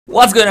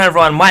What's going on,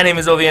 everyone? My name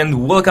is Ovvy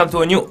and welcome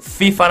to a new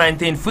FIFA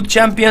 19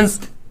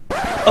 Futchampions.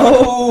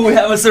 Oh, we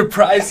have a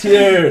surprise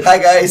here. Hi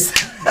guys.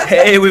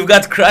 Hey, we've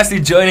got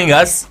Krasi joining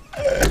us.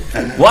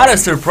 What a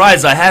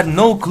surprise, I had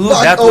no clue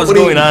that was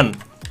opening. going on.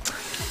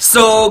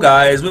 So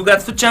guys, we've got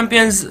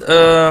Futchampions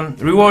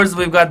rewards,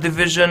 we've got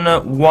Division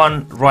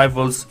 1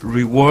 Rivals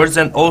rewards,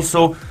 and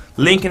also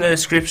link in the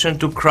description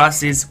to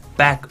Krasi's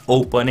pack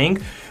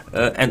opening.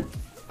 And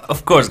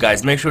of course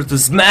guys, make sure to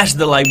smash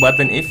the like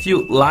button if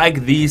you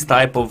like these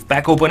type of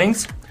pack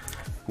openings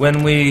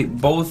when we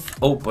both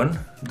open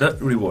the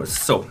rewards.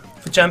 So,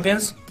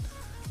 Futchampions,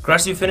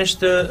 Krasi, you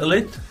finished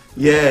Elite?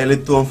 Yeah,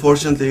 Elite 2,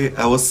 unfortunately.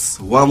 I was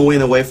one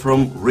win away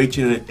from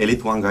reaching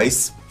Elite 1,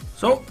 guys.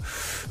 So,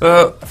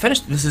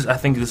 finished, I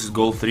think this is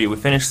goal 3. We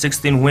finished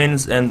 16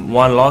 wins and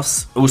 1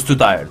 loss. I was too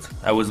tired.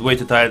 I was way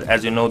too tired.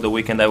 As you know, the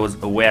weekend I was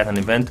away at an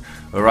event.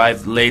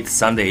 Arrived late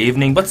Sunday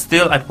evening, but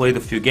still I played a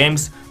few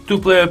games. 2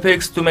 player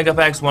picks, 2 mega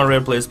packs, 1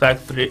 rare players pack,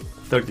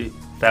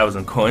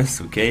 30,000 coins,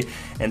 okay,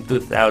 and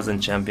 2,000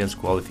 champions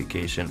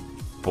qualification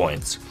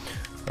points.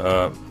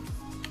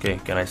 Okay,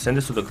 can I send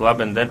this to the club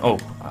and then... Oh,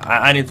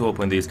 I need to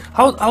open these.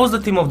 How was the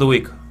team of the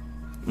week?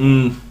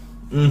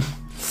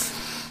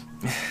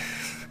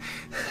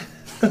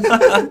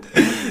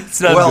 It's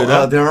not well, good,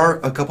 huh? there are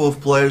a couple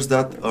of players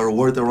that are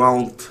worth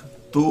around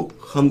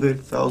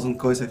 200,000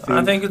 coins, I think.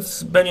 I think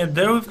it's Ben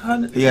Yedder we've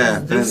had. Yeah,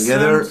 Ben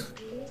Yedder,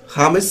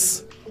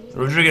 James.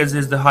 Rodriguez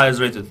is the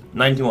highest rated,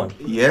 91.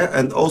 Yeah,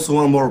 and also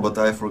one more, but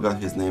I forgot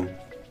his name.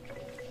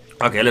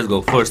 Okay, let's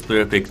go. First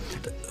player pick.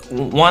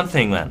 One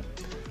thing, man.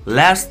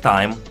 Last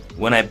time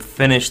when I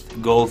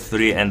finished goal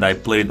 3 and I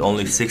played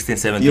only 16,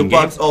 17 You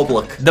games, packed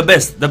Oblak.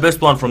 the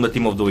best one from the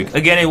team of the week.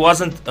 Again, it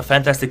wasn't a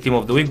fantastic team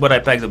of the week, but I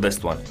packed the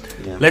best one.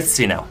 Yeah. Let's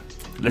see now.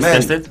 Let's Man,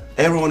 test it.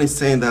 everyone is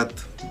saying that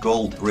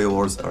gold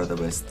rewards are the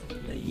best.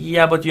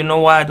 Yeah, but you know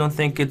why I don't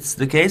think it's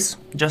the case?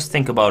 Just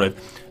think about it.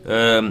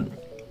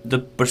 The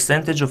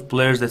percentage of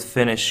players that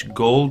finish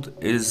gold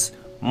is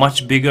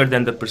much bigger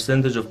than the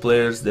percentage of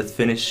players that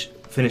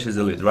finishes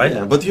elite, right?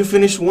 Yeah, but you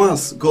finish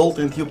once gold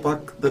and you pack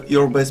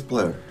your best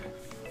player.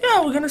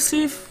 Yeah, we're gonna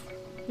see if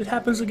it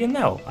happens again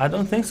now. I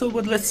don't think so,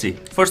 but let's see.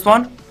 First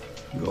one?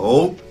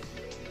 Go.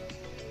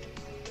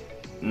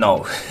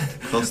 No.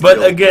 Costill.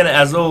 But again,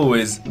 as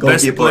always, best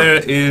Goalkeeper. player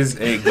is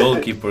a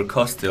goalkeeper,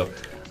 Costill.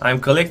 I'm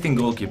collecting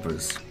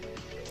goalkeepers.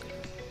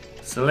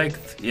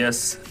 Select,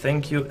 yes,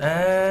 thank you,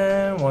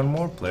 and one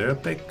more player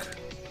pick.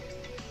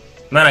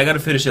 Man, I gotta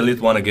finish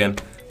Elite 1 again,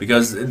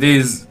 because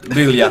these,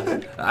 Vilja,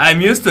 I'm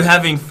used to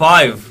having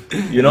 5,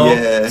 you know,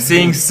 Yeah.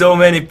 seeing so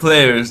many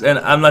players, and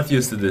I'm not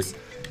used to this.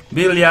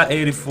 Vilja,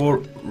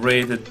 84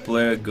 rated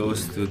player,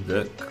 goes to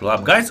the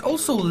club. Guys,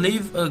 also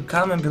leave a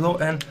comment below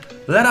and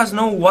let us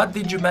know what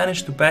did you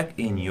manage to pack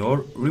in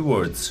your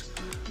rewards.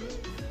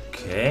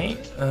 Okay,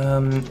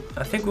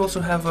 I think we also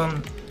have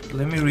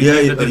let me read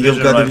Yeah, the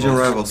you've got Division rivals.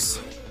 Rivals.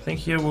 I think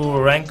here we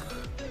will rank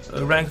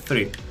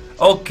 3.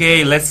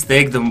 Okay, let's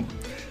take the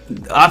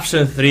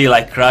option 3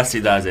 like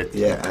Krasi does it.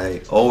 Yeah,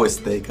 I always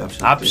take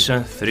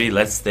Option 3,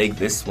 let's take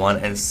this one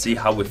and see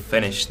how we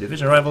finish.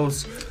 Division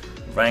rivals,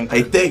 rank.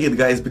 I take it,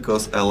 guys,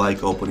 because I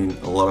like opening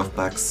a lot of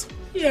packs.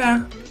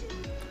 Yeah,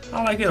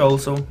 I like it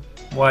also.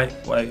 Why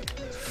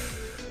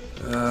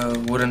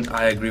wouldn't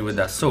I agree with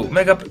that? So,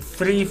 mega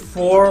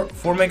 4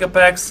 mega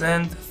packs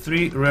and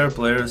 3 rare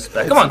players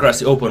pack. Come on,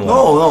 Krasi, open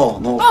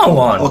one. No. Come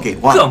on. Okay,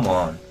 one. Come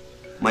on.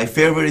 My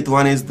favorite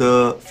one is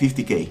the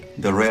 50k,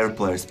 the rare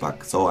players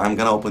pack. So I'm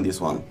gonna open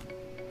this one.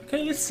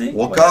 Okay, let's see.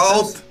 Walk what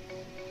happens. out.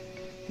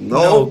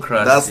 No,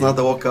 Krasi. that's not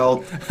a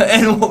walkout.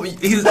 And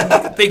he's,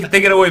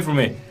 take it away from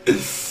me.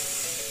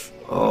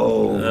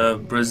 Oh,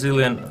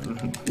 Brazilian.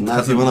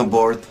 not even a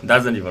board.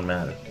 Doesn't even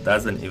matter.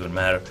 Doesn't even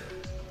matter.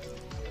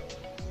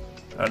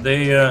 Are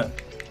they?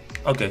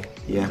 Okay.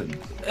 Yeah.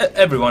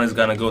 Everyone is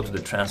gonna go to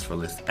the transfer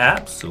list.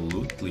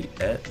 Absolutely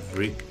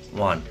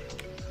everyone.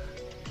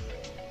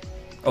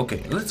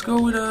 Okay, let's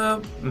go with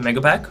a mega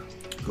pack.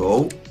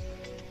 Go.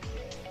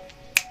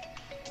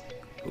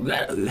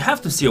 We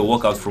have to see a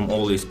walkout from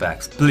all these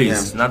packs,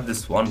 please. Yeah. Not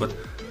this one, but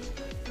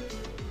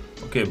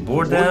okay.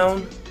 Board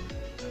down.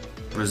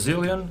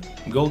 Brazilian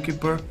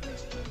goalkeeper.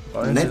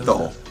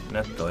 Neto.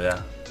 Neto,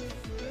 yeah.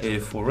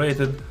 84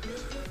 rated.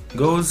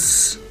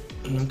 Goes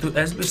into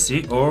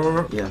SBC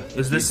or Yeah.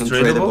 is this Decent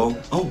tradable?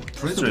 Oh, It's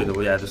tradable.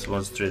 tradable, yeah, this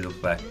one's tradable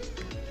back.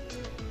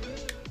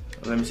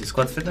 Let me see,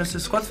 squad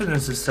fitnesses. Squad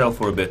fitnesses sell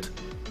for a bit.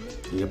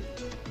 Yep.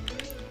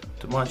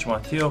 Too much,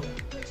 Matteo.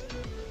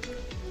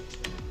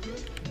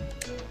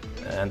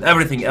 And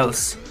everything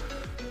else.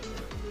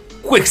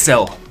 Quick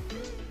sell.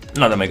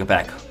 Another mega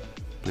pack.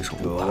 Please.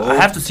 Go. I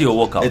have to see a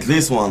walkout. At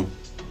least one.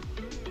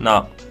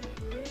 Now,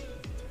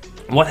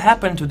 what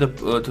happened to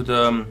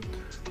the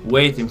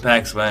weight in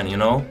packs, man? You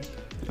know.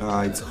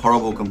 It's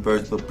horrible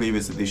compared to the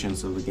previous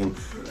editions of the game.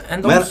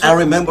 And Man, also, I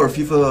remember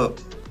FIFA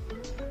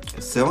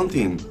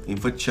 17 in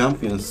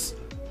Futchampions.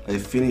 I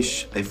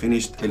finished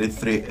Elite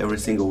 3 every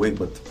single week,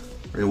 but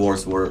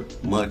rewards were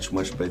much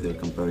better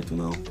compared to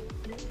now.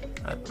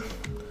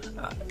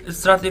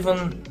 It's not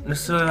even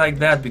necessarily like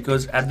that,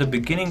 because at the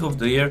beginning of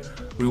the year,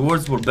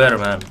 rewards were better,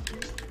 man.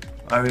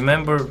 I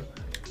remember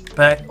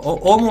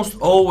almost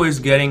always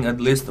getting at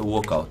least a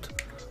walkout.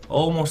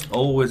 Almost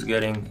always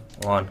getting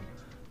one.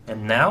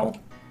 And now,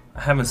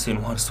 I haven't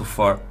seen one so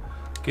far.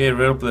 Okay,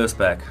 Rare Players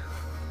pack.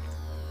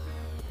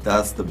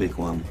 That's the big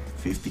one.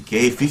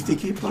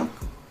 50k pack.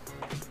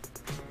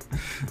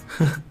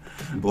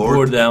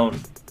 Board down.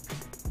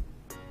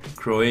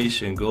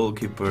 Croatian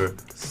goalkeeper.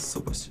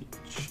 Subasic.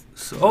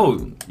 So,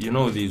 oh, you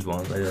know these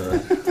ones.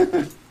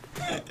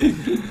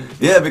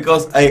 Yeah,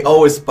 because I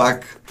always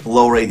pack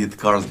low-rated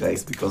cards,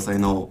 guys, because I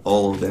know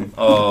all of them.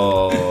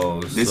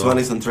 Oh, this one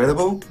is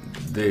untradeable?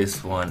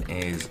 This one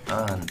is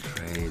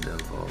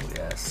untradeable,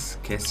 yes.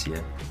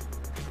 Kessie,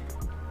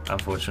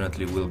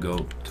 unfortunately, will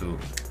go to...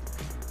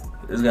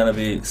 It's gonna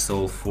be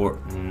sold for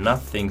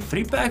nothing.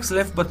 3 packs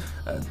left, but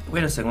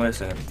wait a second.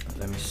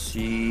 Let me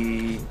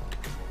see.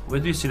 Where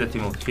do you see the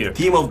team of here?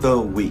 Team of the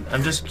week.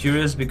 I'm just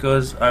curious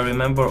because I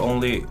remember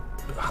only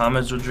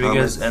James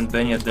Rodriguez and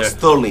Ben Yedder.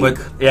 Sterling. But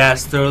yeah,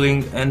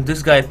 Sterling, and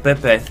this guy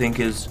Pepe, I think,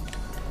 is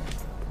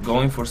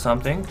going for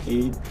something.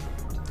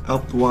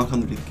 Up to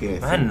 100k.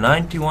 Man,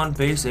 91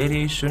 pace,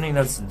 88 shooting,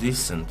 that's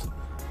decent.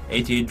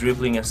 88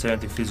 dribbling and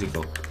 70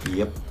 physical.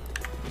 Yep.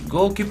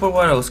 Goalkeeper,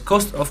 what else?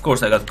 Of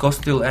course, I got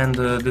Kostil and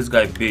this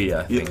guy B,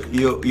 I think.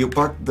 You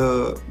packed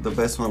the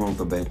best one on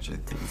the bench, I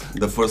think.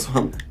 The first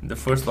one. The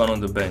first one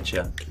on the bench,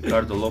 yeah.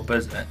 Ricardo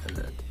Lopez. Man,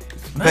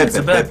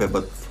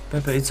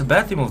 Pepe, it's a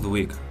bad team of the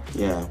week.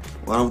 Yeah,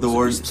 one of the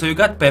worst. So you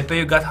got Pepe,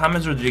 you got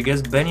James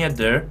Rodriguez, Ben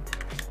Yedder,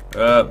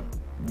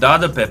 the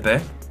other Pepe,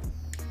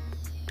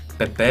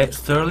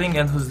 Sterling,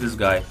 and who's this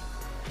guy?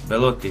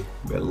 Belotti.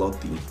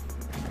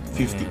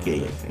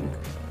 50k, I think.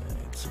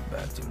 It's a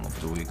bad team of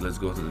the week. Let's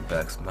go to the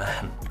packs,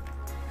 man.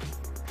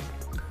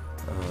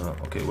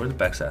 Okay, where are the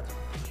packs at?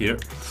 Here.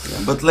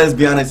 Yeah, but let's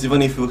be honest,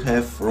 even if you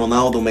have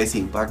Ronaldo,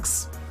 Messi in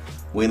packs,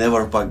 we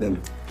never pack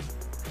them.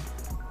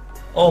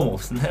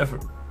 Almost never.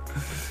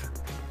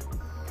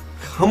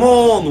 Come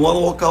on, one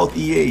walkout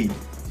EA.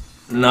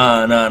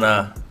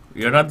 Nah.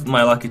 You're not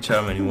my lucky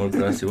charm anymore,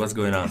 Krasi. What's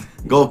going on?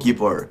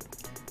 Goalkeeper.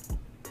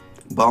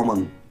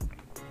 Bauman.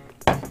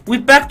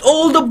 We packed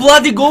all the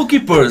bloody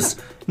goalkeepers.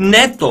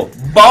 Neto,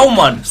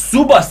 Bauman,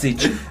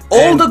 Subasic,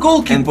 all the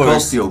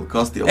goalkeepers.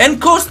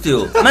 And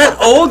Kostil. Man,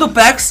 all the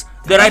packs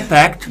that I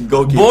packed,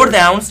 board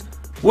downs,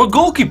 were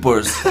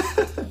goalkeepers.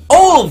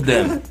 All of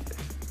them.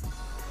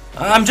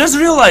 I'm just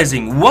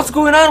realizing what's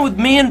going on with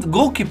me and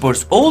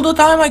goalkeepers. All the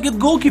time I get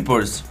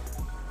goalkeepers.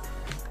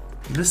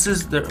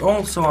 They're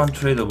also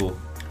untradeable.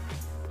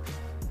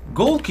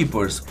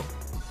 Goalkeepers.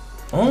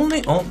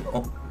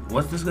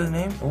 What's this guy's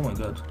name? Oh my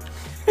god.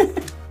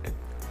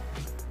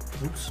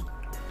 Oops.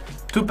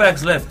 2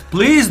 packs left.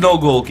 Please, no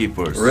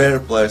goalkeepers. Rare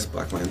players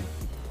pack, man.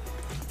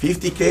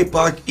 50k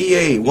pack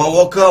EA. One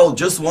walkout,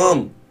 just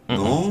one.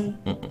 No?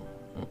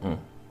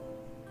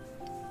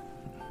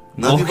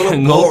 Not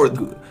even a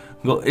board.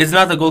 It's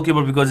not a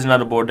goalkeeper because it's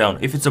not a board down.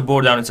 If it's a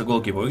board down, it's a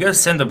goalkeeper. We got a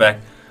center back.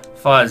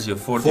 Fazio,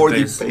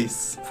 40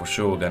 pace. For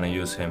sure, we're gonna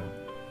use him.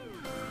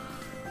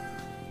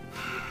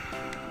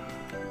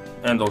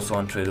 And also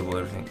untradeable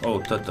everything. Oh,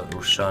 Tata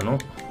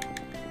Rushano.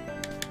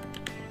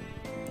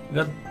 We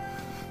got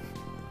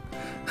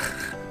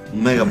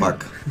Mega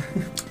pack.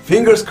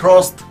 Fingers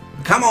crossed.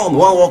 Come on,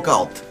 one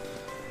walkout.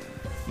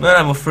 Man,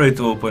 I'm afraid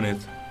to open it.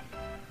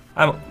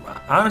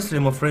 Honestly,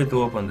 I'm afraid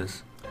to open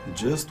this.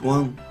 Just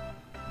one.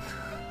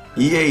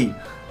 EA.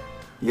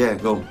 Yeah,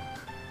 go.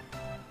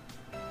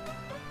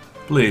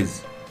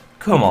 Please.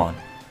 Come on.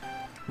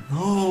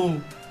 No.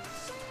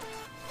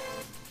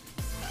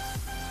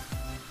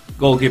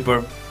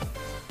 Goalkeeper.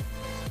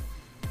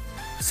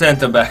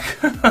 Center back.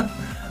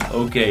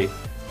 Okay.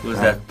 Who's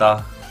that?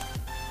 Ta.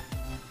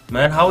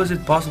 Man, how is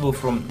it possible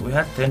we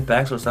had 10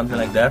 packs or something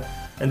like that,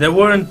 and there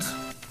were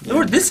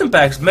decent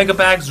packs, mega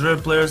packs, rare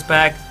players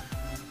pack.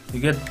 You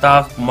get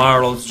Tah,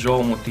 Marlos,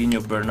 Joe,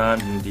 Moutinho, Bernard,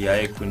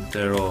 Ndiaye,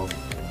 Quintero.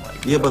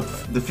 Yeah, but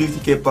the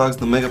 50k packs,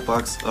 the mega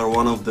packs, are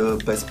one of the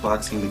best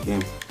packs in the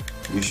game.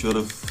 You should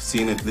have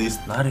seen at least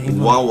one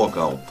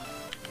walkout.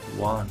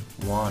 One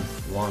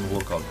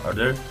walkout. Are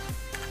there?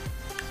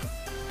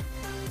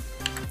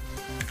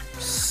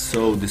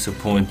 So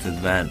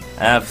disappointed, man.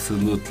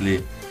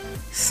 Absolutely.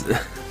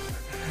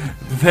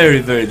 Very,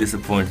 very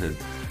disappointed.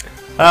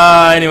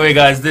 Anyway,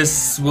 guys,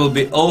 this will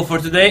be all for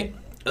today.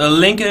 A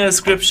link in the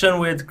description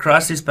with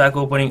Krasi's pack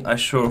opening. I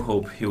sure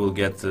hope he will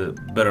get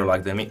better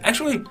luck than me.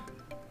 Actually,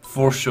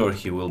 for sure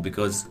he will,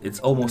 because it's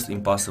almost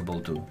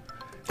impossible to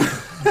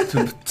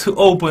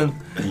open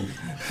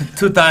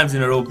 2 times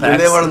in a row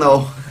packs. You never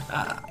know.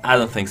 I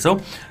don't think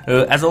so.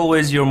 As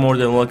always, you're more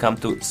than welcome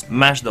to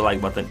smash the like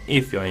button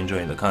if you're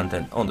enjoying the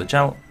content on the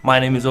channel. My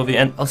name is Ovvy,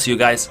 and I'll see you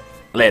guys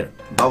later.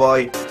 Bye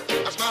bye.